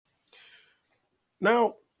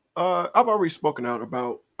Now, I've already spoken out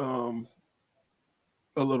about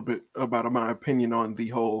a little bit about my opinion on the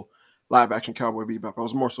whole live action Cowboy Bebop. I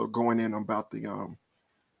was more so going in about the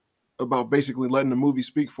about basically letting the movie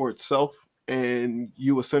speak for itself, and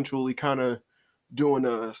you essentially kind of doing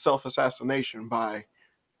a self assassination by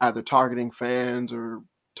either targeting fans or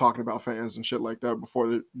talking about fans and shit like that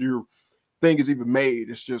before your thing is even made.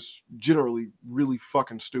 It's just generally really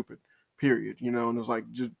fucking stupid. Period. And it's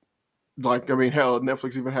like just like I mean, hell,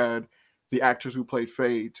 Netflix even had the actors who played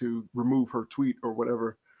Faye to remove her tweet or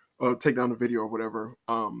whatever, take down the video or whatever,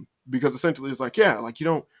 because essentially it's like, yeah, like you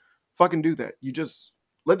don't fucking do that. You just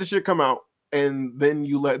let the shit come out, and then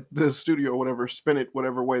you let the studio or whatever spin it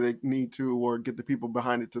whatever way they need to, or get the people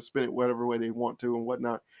behind it to spin it whatever way they want to and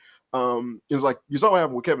whatnot. It's like you saw what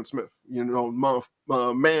happened with Kevin Smith.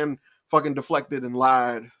 Man fucking deflected and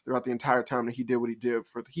lied throughout the entire time that he did what he did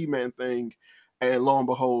for the He-Man thing, and lo and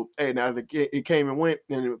behold, hey, now it came and went,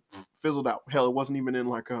 and it fizzled out. Hell, it wasn't even in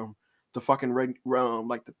like the fucking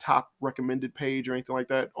like the top recommended page or anything like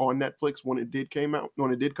that on Netflix when it did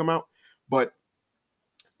come out. But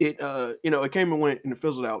it came and went and it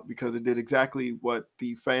fizzled out because it did exactly what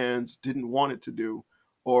the fans didn't want it to do,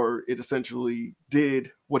 or it essentially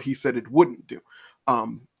did what he said it wouldn't do,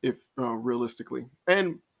 if realistically,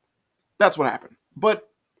 and that's what happened. But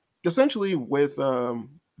essentially, with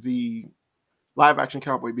the live action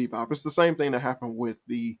Cowboy Bebop, it's the same thing that happened with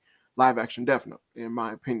the live action Death Note. In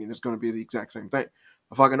my opinion, it's going to be the exact same thing.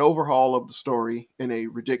 A fucking overhaul of the story in a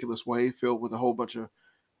ridiculous way, filled with a whole bunch of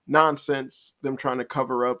nonsense. Them trying to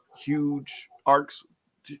cover up huge arcs.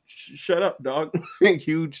 Shut up, dog.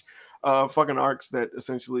 Huge, fucking arcs that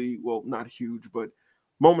essentially, well, not huge, but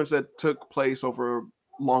moments that took place over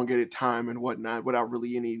elongated time and whatnot, without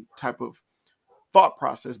really any type of thought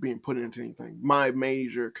process being put into anything. My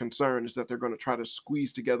major concern is that they're going to try to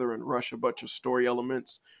squeeze together and rush a bunch of story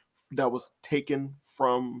elements that was taken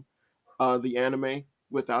from the anime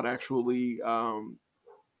without actually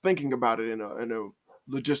thinking about it in a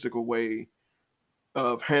logistical way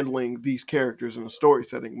of handling these characters in a story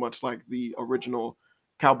setting, much like the original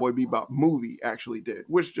Cowboy Bebop movie actually did,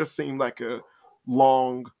 which just seemed like a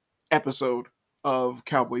long episode of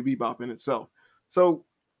Cowboy Bebop in itself. So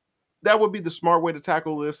that would be the smart way to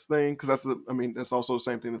tackle this thing, because that's also the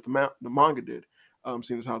same thing that the manga did,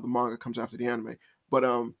 seeing as how the manga comes after the anime. But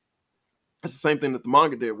it's the same thing that the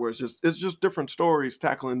manga did, where it's just different stories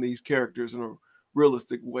tackling these characters in a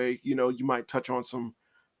realistic way. You might touch on some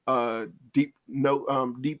deep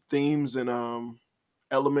themes and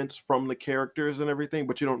elements from the characters and everything,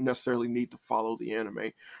 but you don't necessarily need to follow the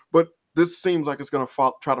anime. But this seems like it's going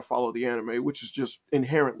to try to follow the anime, which is just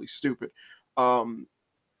inherently stupid. Um,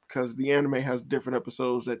 because the anime has different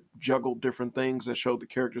episodes that juggled different things that showed the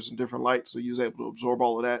characters in different lights, so you was able to absorb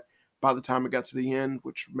all of that by the time it got to the end,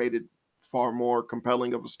 which made it far more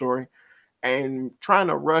compelling of a story. And trying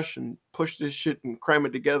to rush and push this shit and cram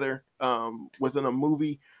it together within a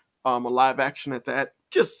movie, a live action at that,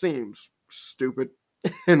 just seems stupid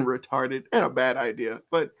and retarded and a bad idea.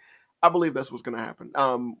 But I believe that's what's going to happen.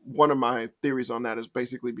 One of my theories on that is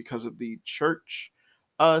basically because of the church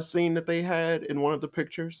scene that they had in one of the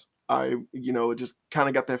pictures. It just kind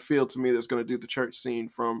of got that feel to me that's going to do the church scene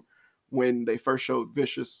from when they first showed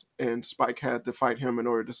Vicious and Spike had to fight him in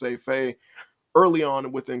order to save Faye early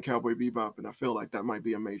on within Cowboy Bebop, and I feel like that might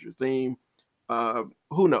be a major theme.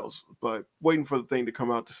 Who knows? But waiting for the thing to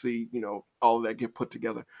come out to see, all of that get put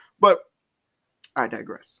together. But I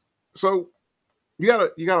digress. So you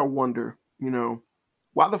gotta wonder,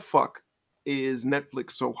 why the fuck is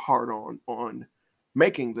Netflix so hard on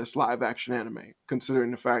making this live action anime,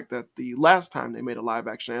 considering the fact that the last time they made a live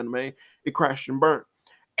action anime, it crashed and burned.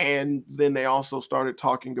 And then they also started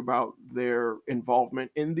talking about their involvement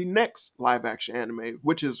in the next live action anime,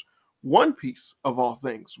 which is One Piece of all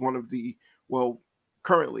things, one of the, well,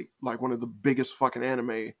 currently like one of the biggest fucking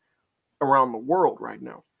anime around the world right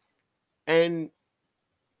now. And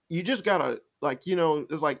you just gotta, like,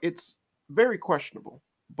 it's like it's very questionable.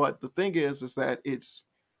 But the thing is that it's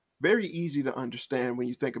very easy to understand when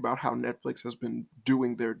you think about how Netflix has been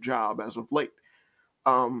doing their job as of late.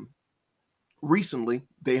 Um, Recently,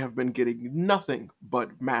 they have been getting nothing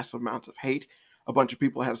but massive amounts of hate. A bunch of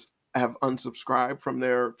people have unsubscribed from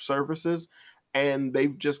their services, and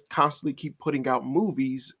they've just constantly keep putting out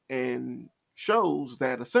movies and shows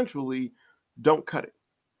that essentially don't cut it.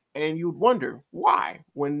 And you'd wonder why,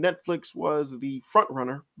 when Netflix was the front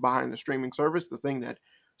runner behind the streaming service, the thing that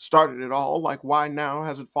started it all, like why now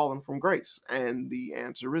has it fallen from grace? And the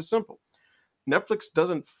answer is simple. Netflix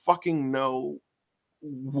doesn't fucking know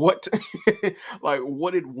what like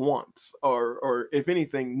what it wants, or if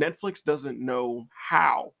anything, Netflix doesn't know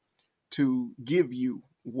how to give you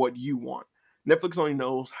what you want. Netflix only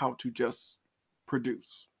knows how to just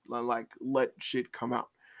produce, like let shit come out.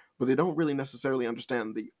 But they don't really necessarily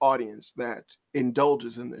understand the audience that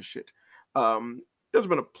indulges in this shit. There's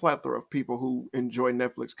been a plethora of people who enjoy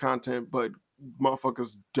Netflix content, but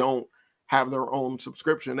motherfuckers don't have their own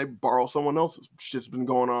subscription. They borrow someone else's. Shit's been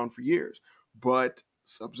going on for years. But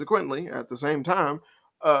subsequently, at the same time,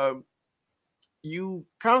 uh, you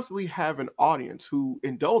constantly have an audience who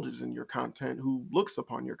indulges in your content, who looks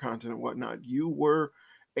upon your content and whatnot. You were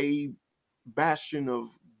a bastion of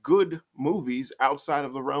good movies outside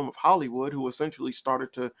of the realm of Hollywood who essentially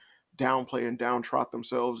started to downplay and downtrot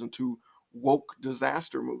themselves into woke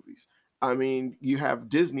disaster movies. I mean, you have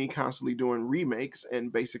Disney constantly doing remakes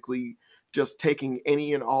and basically just taking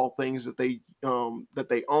any and all things that they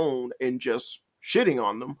own and just shitting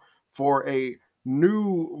on them for a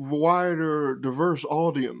new, wider, diverse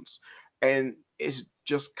audience. And it's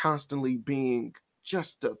just constantly being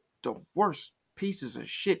just the worst pieces of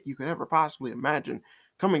shit you could ever possibly imagine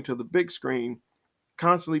coming to the big screen,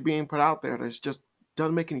 constantly being put out there. That just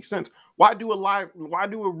doesn't make any sense. Why do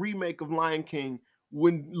a remake of Lion King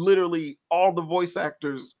when literally all the voice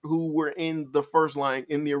actors who were in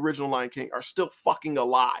the original Lion King are still fucking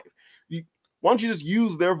alive? You, why don't you just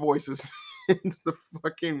use their voices in the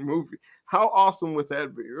fucking movie? How awesome would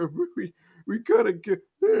that be? We gotta get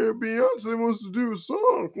Beyonce wants to do a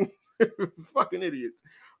song. Fucking idiots.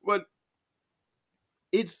 But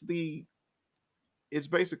it's the it's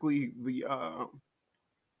basically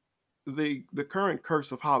the current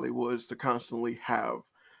curse of Hollywood is to constantly have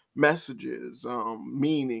messages,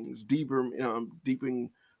 meanings, deepening,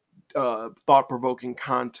 thought provoking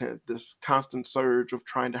content. This constant surge of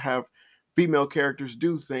trying to have female characters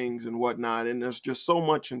do things and whatnot, and there's just so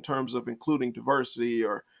much in terms of including diversity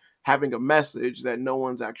or having a message that no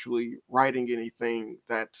one's actually writing anything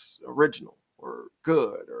that's original or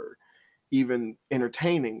good or even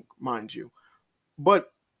entertaining, mind you.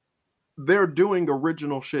 But they're doing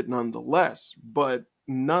original shit nonetheless, but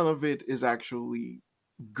none of it is actually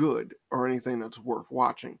good or anything that's worth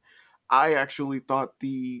watching. I actually thought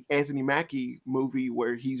the Anthony Mackie movie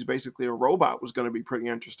where he's basically a robot was going to be pretty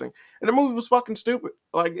interesting. And the movie was fucking stupid.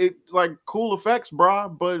 Like cool effects,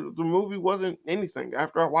 brah, but the movie wasn't anything.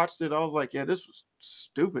 After I watched it, I was like, yeah, this was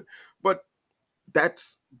stupid. But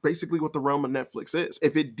that's basically what the realm of Netflix is.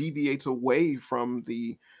 If it deviates away from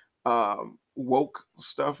the woke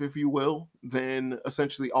stuff, if you will, then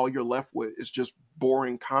essentially all you're left with is just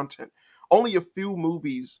boring content. Only a few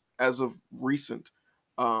movies as of recent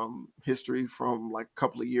history from like a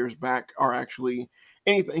couple of years back are actually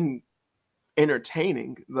anything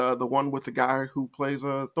entertaining. The one with the guy who plays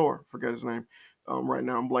Thor, forget his name. Right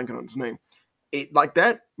now I'm blanking on his name. It like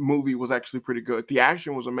that movie was actually pretty good. The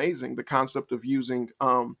action was amazing. The concept of using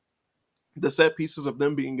the set pieces of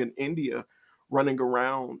them being in India, running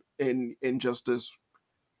around in just this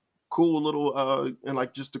cool little and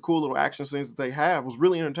like just the cool little action scenes that they have was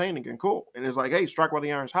really entertaining and cool. And it's like, hey, strike while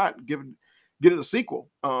the iron's hot. Get it a sequel.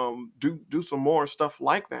 Do some more stuff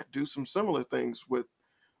like that. Do some similar things with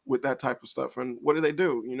that type of stuff. And what do they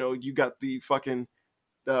do? You know, you got the fucking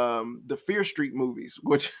the Fear Street movies,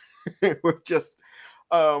 which were just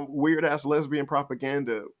weird ass lesbian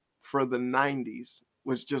propaganda for the 90s,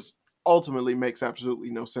 which just ultimately makes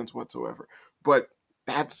absolutely no sense whatsoever. But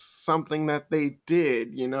that's something that they did,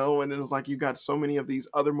 you know, and it was like you got so many of these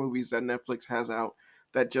other movies that Netflix has out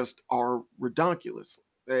that just are redonkulous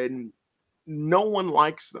and no one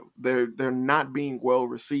likes them. They're not being well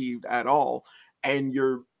received at all, and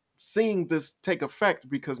you're seeing this take effect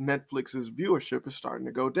because Netflix's viewership is starting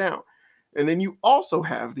to go down. And then you also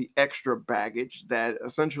have the extra baggage that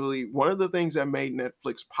essentially one of the things that made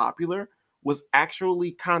Netflix popular was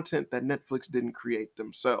actually content that Netflix didn't create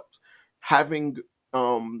themselves. Having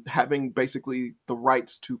having basically the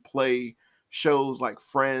rights to play shows like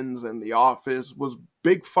Friends and The Office was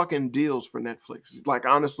big fucking deals for Netflix. Like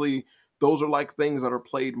honestly, those are like things that are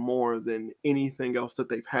played more than anything else that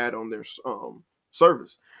they've had on their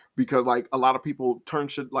service, because like a lot of people turn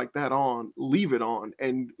shit like that on, leave it on,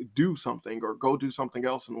 and do something or go do something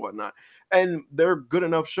else and whatnot. And they're good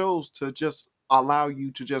enough shows to just allow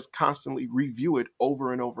you to just constantly review it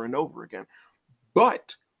over and over and over again.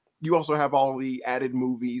 But you also have all the added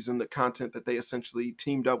movies and the content that they essentially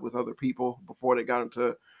teamed up with other people before they got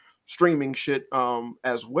into streaming shit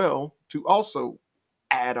as well to also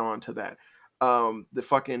add on to that. The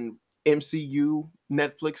fucking MCU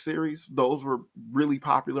Netflix series, those were really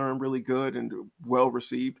popular and really good and well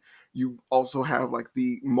received. You also have like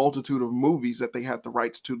the multitude of movies that they had the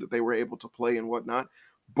rights to that they were able to play and whatnot.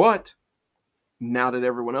 But now that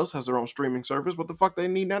everyone else has their own streaming service, what the fuck they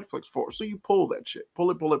need Netflix for? So you pull that shit, pull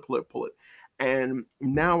it, pull it, pull it, pull it, and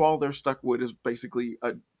now all they're stuck with is basically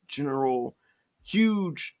a general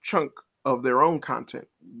huge chunk of their own content,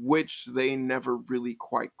 which they never really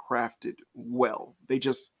quite crafted well.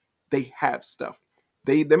 They have stuff.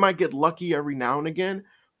 They might get lucky every now and again,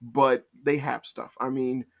 but they have stuff. I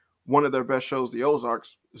mean, one of their best shows, The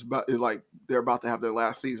Ozarks, is like they're about to have their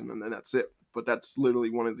last season, and then that's it. But that's literally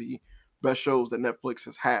one of the best shows that Netflix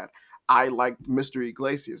has had. I liked Mr.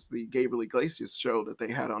 Iglesias, the Gabriel Iglesias show that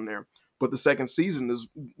they had on there, but the second season is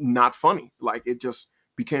not funny. Like it just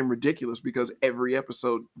became ridiculous because every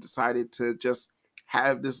episode decided to just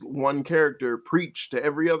have this one character preach to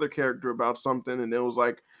every other character about something, and it was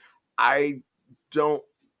like, I don't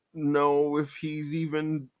know if he's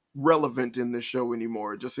even relevant in this show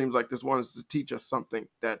anymore. It just seems like this one is to teach us something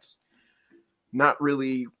that's not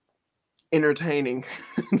really entertaining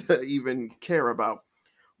to even care about.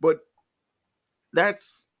 But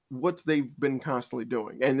that's what they've been constantly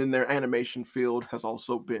doing. And then their animation field has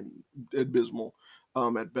also been abysmal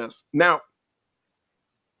at best. Now,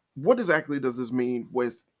 what exactly does this mean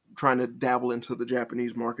with trying to dabble into the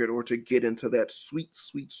Japanese market or to get into that sweet,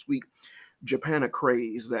 sweet, sweet Japana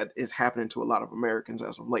craze that is happening to a lot of Americans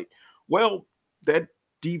as of late? Well, that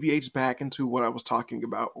deviates back into what I was talking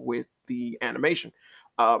about with the animation.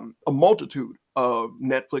 A multitude of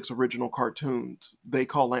Netflix original cartoons they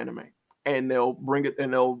call anime, and they'll bring it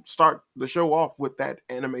and they'll start the show off with that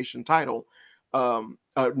animation title, a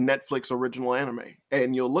Netflix original anime,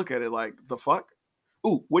 and you'll look at it like the fuck.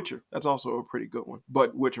 Ooh, Witcher. That's also a pretty good one,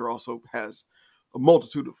 but Witcher also has a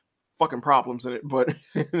multitude of fucking problems in it, but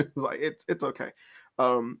it's like it's okay.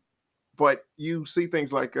 Um, but you see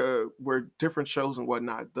things like where different shows and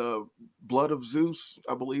whatnot. The Blood of Zeus,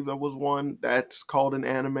 I believe that was one that's called an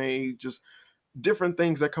anime. Just different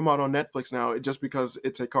things that come out on Netflix now. Just because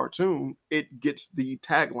it's a cartoon, it gets the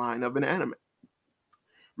tagline of an anime.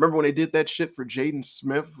 Remember when they did that shit for Jaden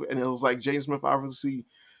Smith, and it was like Jaden Smith obviously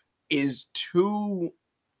is too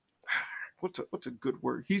what's a good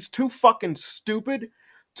word? He's too fucking stupid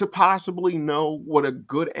to possibly know what a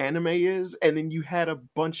good anime is, and then you had a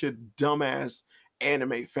bunch of dumbass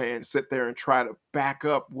anime fans sit there and try to back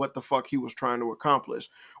up what the fuck he was trying to accomplish,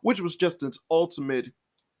 which was just its ultimate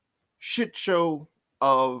shit show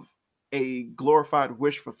of a glorified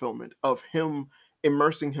wish fulfillment of him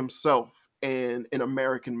immersing himself in an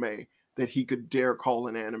American May that he could dare call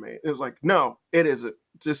an anime. It was like, no, it isn't.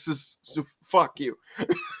 This is fuck you.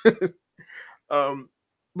 Um,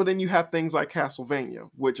 but then you have things like Castlevania,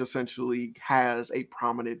 which essentially has a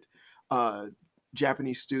prominent uh,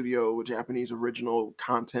 Japanese studio, Japanese original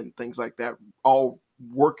content, things like that, all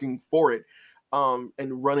working for it, and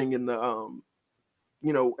running in the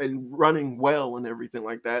and running well and everything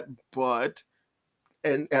like that. But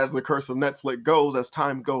and as the curse of Netflix goes, as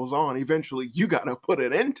time goes on, eventually you gotta put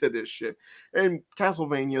an end to this shit. And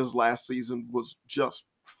Castlevania's last season was just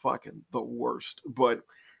fucking the worst. But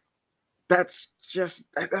that's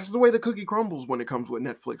the way the cookie crumbles when it comes with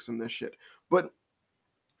Netflix and this shit. But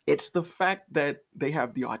it's the fact that they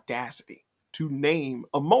have the audacity to name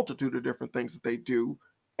a multitude of different things that they do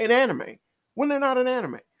in anime when they're not an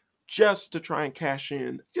anime, just to try and cash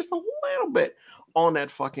in just a little bit on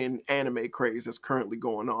that fucking anime craze that's currently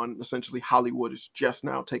going on. Essentially, Hollywood is just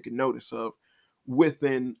now taking notice of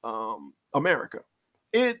within America.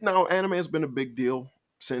 It now anime has been a big deal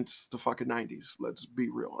since the fucking 90s. Let's be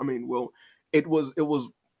real. I mean, well, it was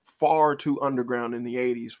far too underground in the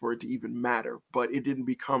 80s for it to even matter, but it didn't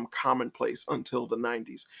become commonplace until the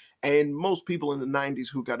 90s. And most people in the 90s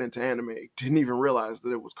who got into anime didn't even realize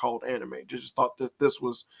that it was called anime. They just thought that this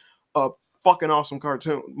was a fucking awesome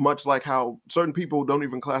cartoon, much like how certain people don't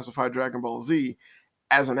even classify Dragon Ball Z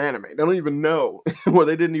as an anime. They don't even know, well,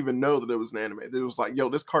 they didn't even know that it was an anime. It was like, yo,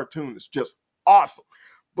 this cartoon is just awesome.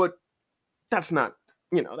 But that's not,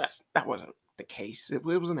 that wasn't the case. It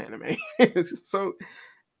was an anime. So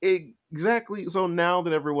exactly. So now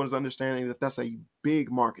that everyone's understanding that that's a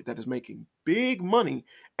big market that is making big money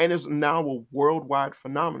and is now a worldwide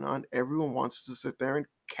phenomenon, everyone wants to sit there and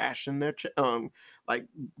cash in their like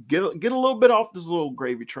get a little bit off this little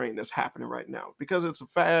gravy train that's happening right now because it's a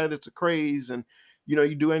fad, it's a craze, and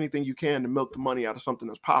you do anything you can to milk the money out of something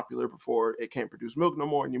that's popular before it can't produce milk no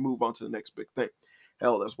more, and you move on to the next big thing.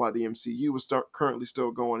 Hell, that's why the MCU is currently still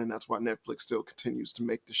going, and that's why Netflix still continues to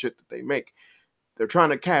make the shit that they make. They're trying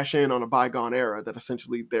to cash in on a bygone era that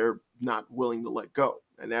essentially they're not willing to let go.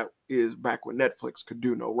 And that is back when Netflix could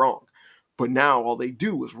do no wrong. but now all they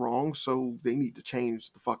do is wrong, so they need to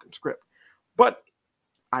change the fucking script. But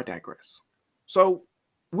I digress. So,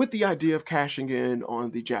 with the idea of cashing in on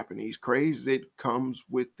the Japanese craze, it comes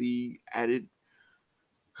with the added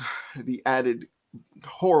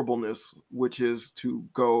horribleness, which is to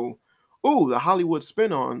go, ooh, the Hollywood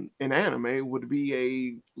spin on an anime would be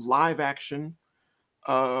a live action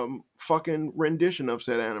fucking rendition of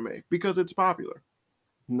said anime because it's popular.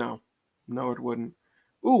 No, no, it wouldn't.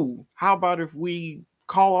 Ooh, how about if we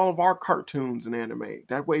call all of our cartoons an anime?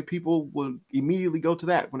 That way people would immediately go to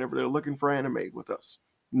that whenever they're looking for anime with us.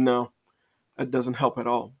 No, it doesn't help at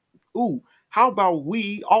all. Ooh, how about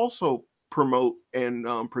we also promote and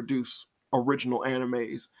produce original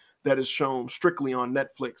animes that is shown strictly on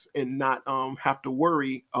Netflix and not have to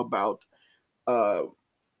worry about uh,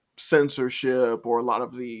 censorship or a lot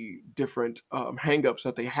of the different hangups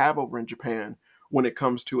that they have over in Japan when it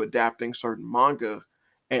comes to adapting certain manga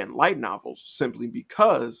and light novels, simply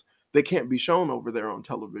because they can't be shown over there on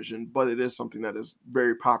television, but it is something that is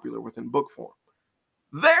very popular within book form.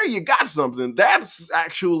 There you got something. That's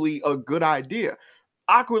actually a good idea.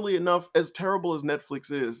 Awkwardly enough, as terrible as Netflix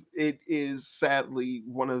is, it is sadly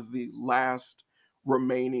one of the last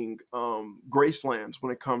remaining gracelands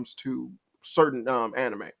when it comes to certain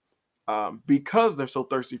anime. Because they're so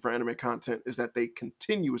thirsty for anime content, is that they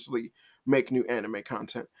continuously make new anime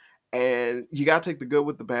content. And you gotta take the good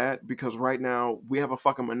with the bad, because right now we have a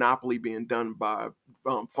fucking monopoly being done by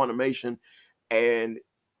Funimation, and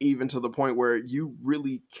even to the point where you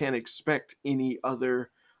really can't expect any other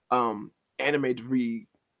anime to be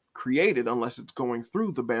created unless it's going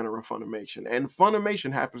through the banner of Funimation. And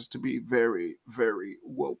Funimation happens to be very, very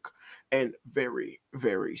woke and very,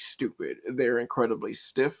 very stupid. They're incredibly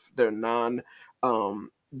stiff. They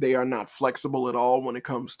are not flexible at all when it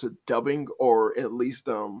comes to dubbing, or at least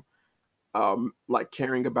like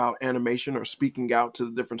caring about animation or speaking out to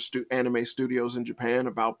the different anime studios in Japan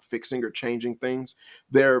about fixing or changing things.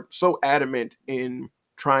 They're so adamant in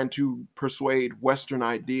trying to persuade Western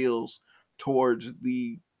ideals towards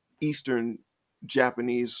the Eastern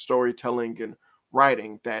Japanese storytelling and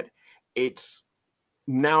writing that it's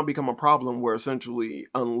now become a problem where essentially,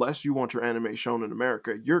 unless you want your anime shown in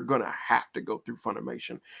America, you're gonna have to go through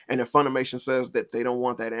Funimation. And if Funimation says that they don't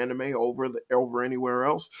want that anime over anywhere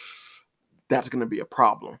else, that's gonna be a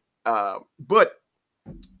problem. But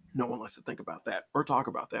no one wants to think about that or talk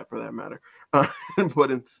about that for that matter. Uh,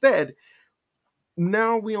 but instead,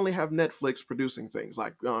 now we only have Netflix producing things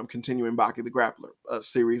like continuing Baki the Grappler, a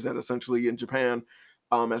series that essentially in Japan,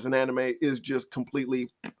 as an anime, is just completely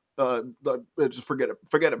just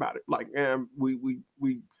forget about it. Like,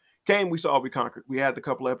 we came, we saw, we conquered. We had the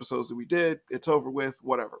couple episodes that we did. It's over with.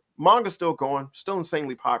 Whatever. Manga's still going, still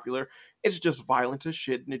insanely popular. It's just violent as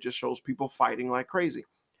shit, and it just shows people fighting like crazy.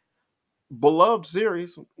 Beloved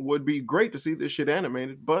series would be great to see this shit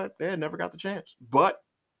animated, but they never got the chance. But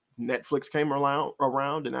Netflix came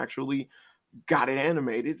around and actually got it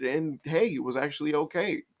animated, and hey, it was actually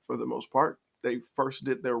okay for the most part. They first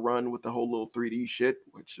did their run with the whole little 3D shit,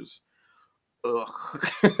 which is ugh,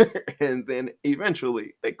 and then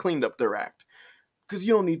eventually they cleaned up their act, because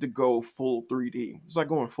you don't need to go full 3D. It's like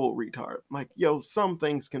going full retard. Like, yo, some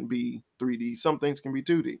things can be 3D, some things can be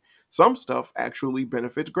 2D. Some stuff actually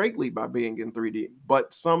benefits greatly by being in 3D,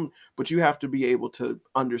 but you have to be able to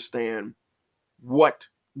understand what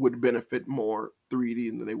would benefit more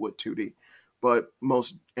 3D than they would 2D. But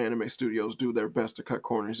most anime studios do their best to cut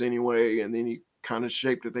corners anyway, in any kind of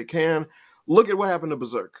shape that they can. Look at what happened to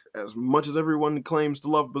Berserk. As much as everyone claims to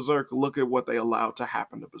love Berserk, look at what they allowed to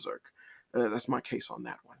happen to Berserk. That's my case on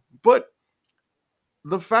that one. But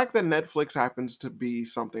the fact that Netflix happens to be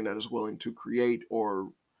something that is willing to create or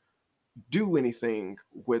do anything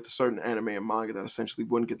with certain anime and manga that essentially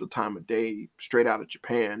wouldn't get the time of day straight out of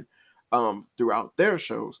Japan throughout their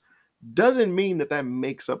shows, doesn't mean that that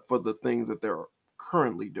makes up for the things that they're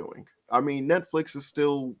currently doing. I mean, Netflix is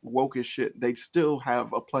still woke as shit. They still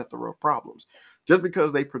have a plethora of problems. Just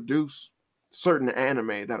because they produce certain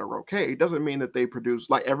anime that are okay doesn't mean that they produce,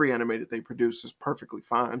 like, every anime that they produce is perfectly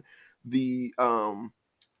fine. The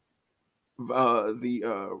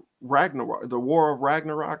Ragnarok, the War of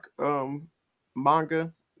Ragnarok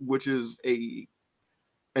manga, which is an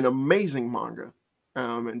amazing manga,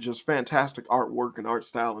 and just fantastic artwork and art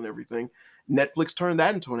style and everything. Netflix turned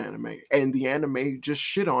that into an anime, and the anime just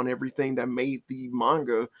shit on everything that made the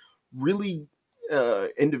manga really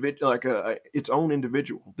individual, like its own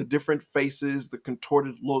individual. The different faces, the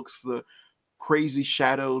contorted looks, the crazy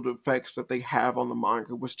shadowed effects that they have on the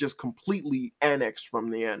manga was just completely annexed from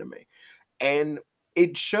the anime, and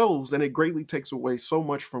it shows, and it greatly takes away so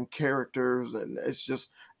much from characters, and it's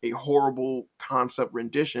just a horrible concept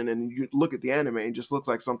rendition, and you look at the anime and it just looks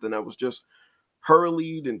like something that was just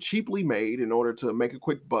hurried and cheaply made in order to make a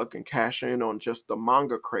quick buck and cash in on just the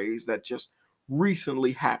manga craze that just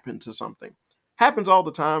recently happened to something. Happens all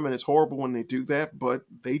the time, and it's horrible when they do that, but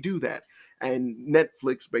they do that. And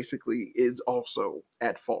Netflix basically is also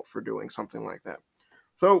at fault for doing something like that.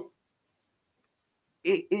 So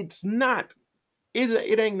it's not,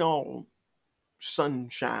 it ain't all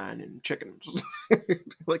sunshine and chickens.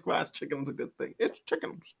 Like, why is chickens a good thing? It's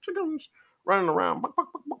chickens running around. Buck, buck,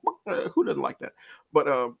 buck, buck, buck. Who doesn't like that?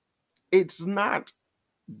 But it's not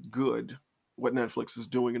good what Netflix is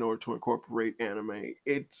doing in order to incorporate anime.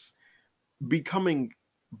 It's becoming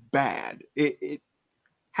bad. It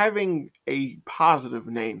having a positive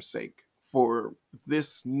namesake for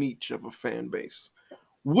this niche of a fan base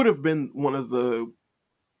would have been one of the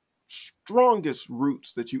strongest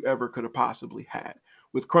roots that you ever could have possibly had.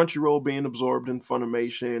 With Crunchyroll being absorbed in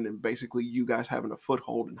Funimation and basically you guys having a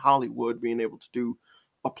foothold in Hollywood, being able to do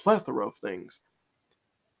a plethora of things,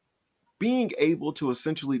 being able to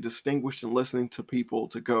essentially distinguish and listening to people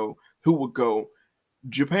to go who would go,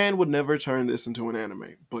 Japan would never turn this into an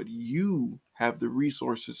anime, but you have the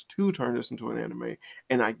resources to turn this into an anime,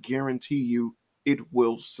 and I guarantee you it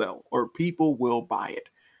will sell or people will buy it.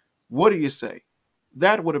 What do you say?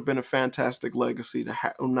 That would have been a fantastic legacy to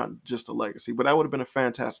have, well, not just a legacy, but that would have been a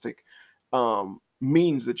fantastic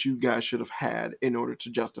means that you guys should have had in order to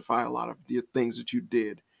justify a lot of the things that you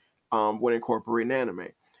did when incorporating anime.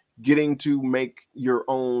 Getting to make your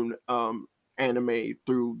own anime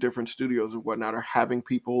through different studios and whatnot, or having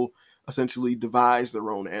people essentially devise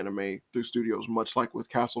their own anime through studios, much like with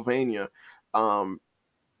Castlevania um,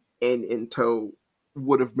 and Into,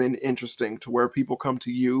 would have been interesting to where people come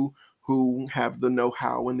to you who have the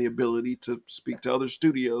know-how and the ability to speak to other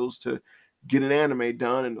studios to get an anime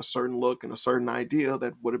done in a certain look and a certain idea.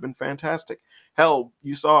 That would have been fantastic. Hell,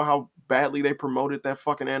 you saw how badly they promoted that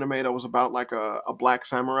fucking anime that was about like a black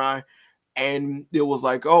samurai, and it was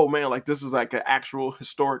like, oh man, like this is like an actual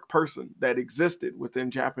historic person that existed within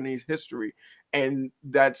Japanese history, and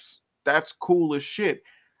that's cool as shit.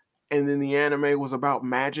 And then the anime was about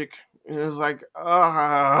magic, and it was like,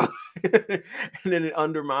 ah, and then it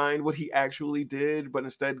undermined what he actually did, but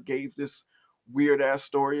instead gave this weird ass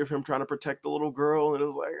story of him trying to protect the little girl, and it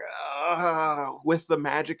was like, ah, with the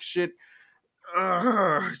magic shit,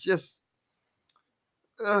 just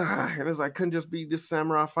and it's like, couldn't just be this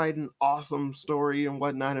samurai fighting awesome story and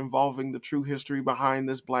whatnot involving the true history behind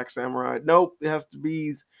this black samurai. Nope, it has to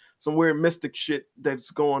be some weird mystic shit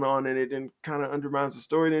that's going on in it and kind of undermines the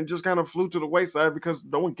story. And it just kind of flew to the wayside because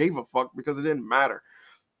no one gave a fuck because it didn't matter.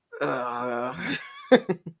 Uh,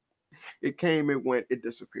 it came, it went, it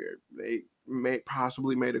disappeared. They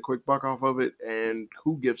possibly made a quick buck off of it, and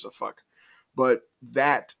who gives a fuck? But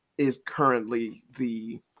that is currently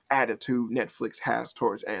the attitude Netflix has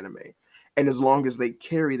towards anime. And as long as they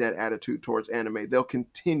carry that attitude towards anime, they'll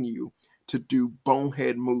continue to do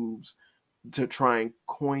bonehead moves to try and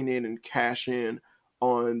coin in and cash in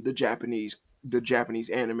on the Japanese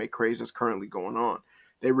anime craze that's currently going on.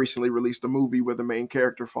 They recently released a movie where the main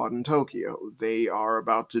character fought in Tokyo. They are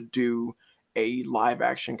about to do a live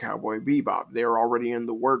action Cowboy Bebop. They're already in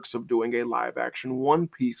the works of doing a live action One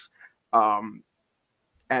Piece um,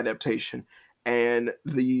 adaptation. And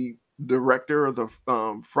the director or the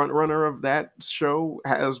front runner of that show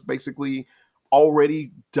has basically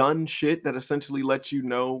already done shit that essentially lets you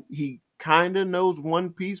know he kind of knows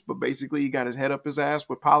One Piece, but basically he got his head up his ass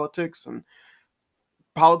with politics, and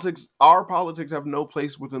our politics have no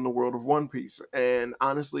place within the world of One Piece. And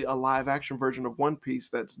honestly, a live action version of One Piece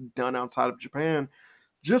that's done outside of Japan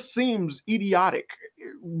just seems idiotic,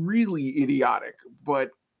 really idiotic.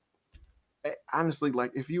 But honestly,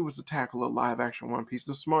 like, if you was to tackle a live action One Piece,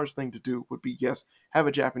 the smartest thing to do would be, yes, have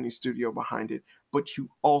a Japanese studio behind it, but you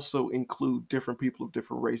also include different people of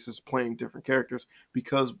different races playing different characters,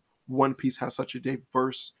 because One Piece has such a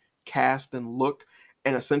diverse cast and look,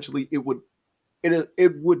 and essentially it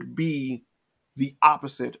would be the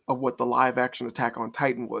opposite of what the live action Attack on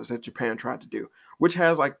Titan was that Japan tried to do, which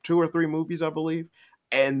has like 2 or 3 movies, I believe.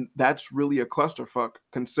 And that's really a clusterfuck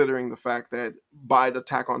considering the fact that by the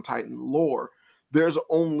Attack on Titan lore, there's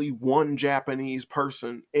only one Japanese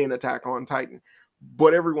person in Attack on Titan,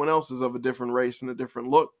 but everyone else is of a different race and a different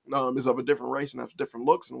look, is of a different race and has different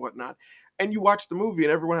looks and whatnot. And you watch the movie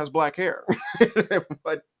and everyone has black hair,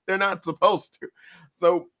 but they're not supposed to.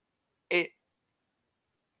 So it,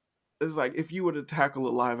 it's like, if you were to tackle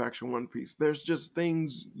a live action One Piece, there's just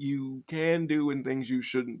things you can do and things you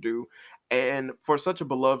shouldn't do. And for such a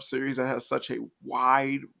beloved series that has such a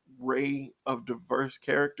wide array of diverse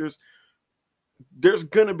characters, there's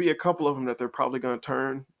gonna be a couple of them that they're probably gonna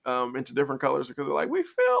turn into different colors because they're like, we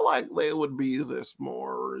feel like they would be this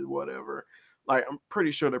more or whatever. Like I'm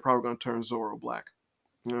pretty sure they're probably gonna turn Zoro black.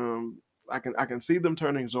 Um, I can see them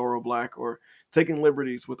turning Zoro black or taking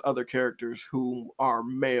liberties with other characters who are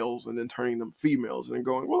males and then turning them females and then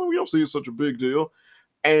going, well, we don't see it's such a big deal,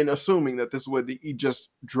 and assuming that this would just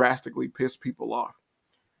drastically piss people off.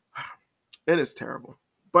 It is terrible,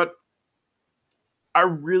 but I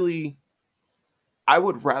really I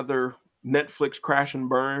would rather Netflix crash and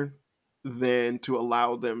burn than to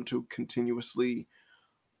allow them to continuously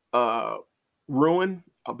uh ruin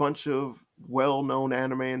a bunch of well-known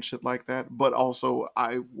anime and shit like that. But also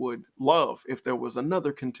I would love if there was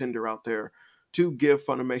another contender out there to give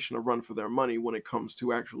Funimation a run for their money when it comes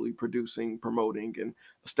to actually producing, promoting, and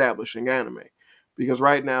establishing anime. Because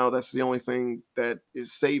right now that's the only thing that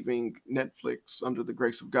is saving Netflix under the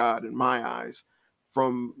grace of God in my eyes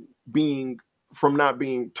from being from not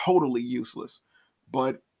being totally useless.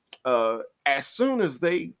 But as soon as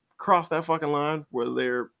they cross that fucking line where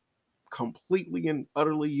they're completely and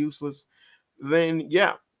utterly useless, then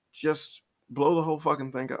yeah, just blow the whole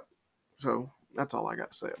fucking thing up. So that's all I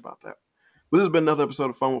got to say about that. But this has been another episode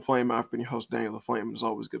of Fun with Flame. I've been your host, Daniel the Flame, and as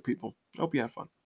always, good people. Hope you had fun.